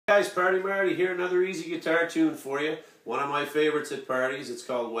Guys, Party Marty here, another easy guitar tune for you. One of my favorites at parties. It's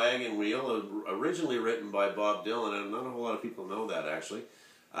called Wagon Wheel, originally written by Bob Dylan, and not a whole lot of people know that actually.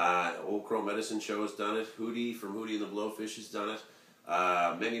 Old Crow Medicine Show has done it. Hootie from Hootie and the Blowfish has done it.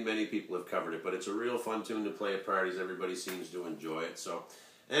 Many people have covered it, but it's a real fun tune to play at parties. Everybody seems to enjoy it. So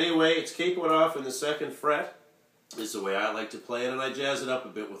anyway, it's capoed off in the 2nd fret. This is the way I like to play it, and I jazz it up a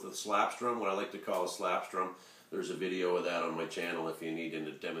bit with a slap strum, what I like to call a slap strum. There's a video of that on my channel if you need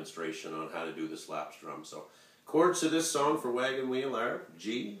a demonstration on how to do the slap strum. So, chords to this song for Wagon Wheel are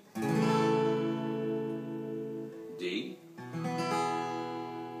G, D,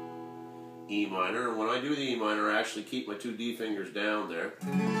 E minor. And when I do the E minor, I actually keep my 2 D fingers down there.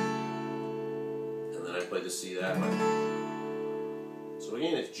 And then I play the C that way. So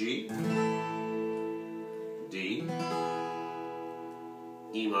again, it's G, D,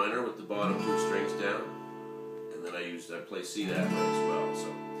 E minor with the bottom 2 strings down. And then I play C that way as well. So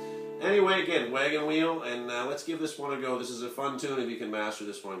anyway, again, Wagon Wheel, and let's give this one a go. This is a fun tune if you can master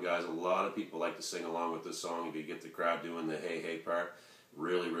this one, guys. A lot of people like to sing along with this song if you get the crowd doing the hey hey part.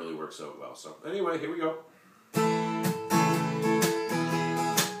 Really works out well. So anyway, here we go.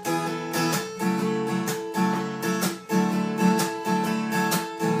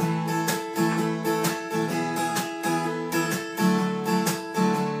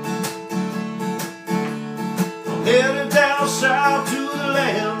 Headed down south to the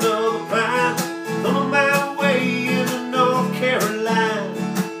land of the pine, on my way into North Carolina.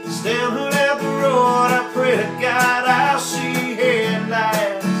 Standing at the road, I pray to God I'll see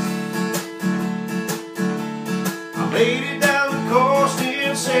headlights. I made it down the coast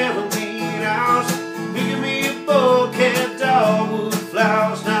in 17 hours, picking me a bouquet dogwood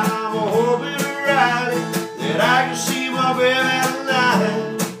flowers. Now I'm hoping to ride it, that I can see my baby at night.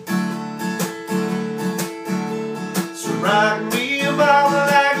 Rock me, mama,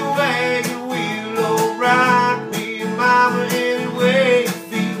 like a wagon wheel. Oh, rock me, mama, any way you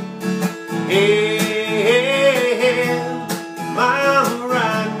feel. Hey, hey, hey, mama,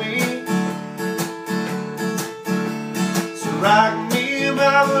 rock me. So rock me,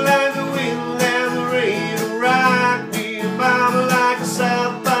 mama, like the wind and the rain. Rock me, mama, like a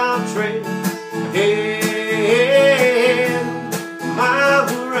southbound train. Hey, hey, hey,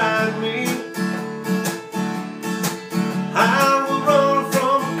 mama, rock me. I was running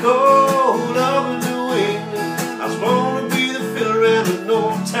from a cold up in New England. I was born to be the fiddler in an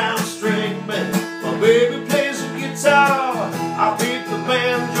old town string band. My baby plays the guitar, I pick the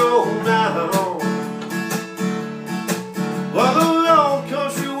banjo now. Well, the long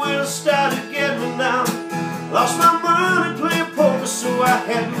country when I started getting me down. Lost my money playing poker, so I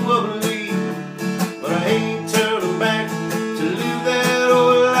had to up and leave. But I ain't turning back to live that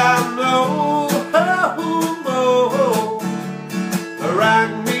old life, no.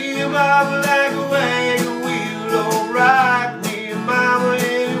 Rock me, mama, like a wagon wheel. Oh, rock me, mama,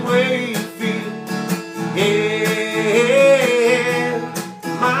 any way you feel. Hey, hey,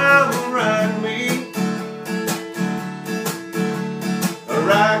 mama, rock me.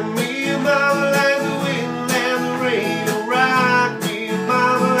 Rock me, mama, like the wind and the rain. Oh, rock me,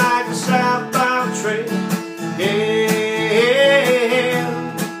 mama, like a southbound train. Hey, hey,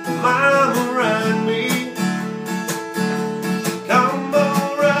 mama, rock me.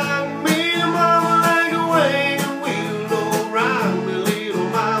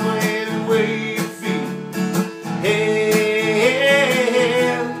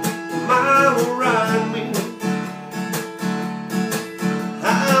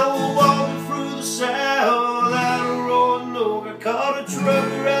 Caught a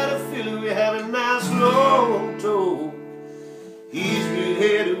trucker at a Philly, we had a nice long tow. He's been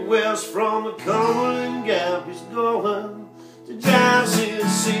headed west from the Cumberland Gap. He's going to Johnson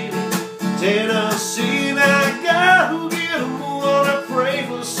City, Tennessee. Now I gotta get him, wanna pray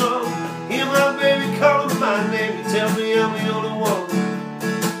for some. Hear my baby calling my name, he tell me I'm the only one.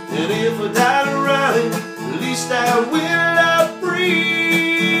 And if I die to ride, at least I will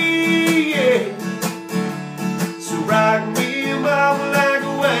breathe, yeah. So rock me, mama, like a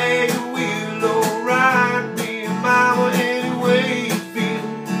wagon wheel. Oh, rock me, mama, any way you feel.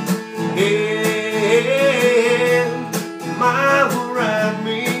 Hey, mama, rock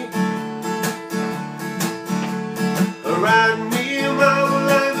me. Rock me, mama,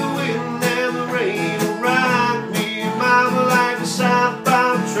 like the wind and the rain. Rock me, mama, like a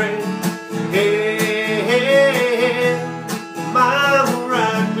southbound train. Hey, mama, rock me.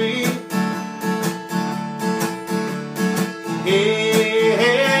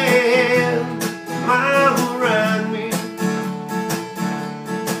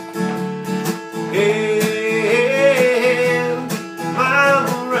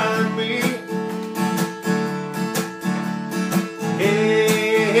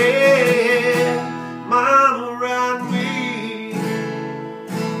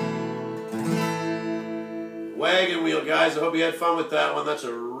 Guys, I hope you had fun with that one. That's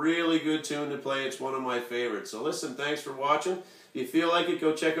a really good tune to play. It's one of my favorites. So listen, thanks for watching. If you feel like it,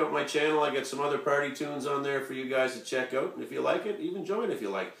 go check out my channel. I got some other party tunes on there for you guys to check out. And if you like it, even join if you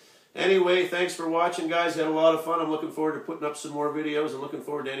like. Anyway, thanks for watching, guys. Had a lot of fun. I'm looking forward to putting up some more videos and looking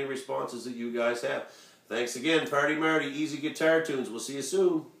forward to any responses that you guys have. Thanks again, Party Marty, Easy Guitar Tunes. We'll see you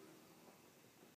soon.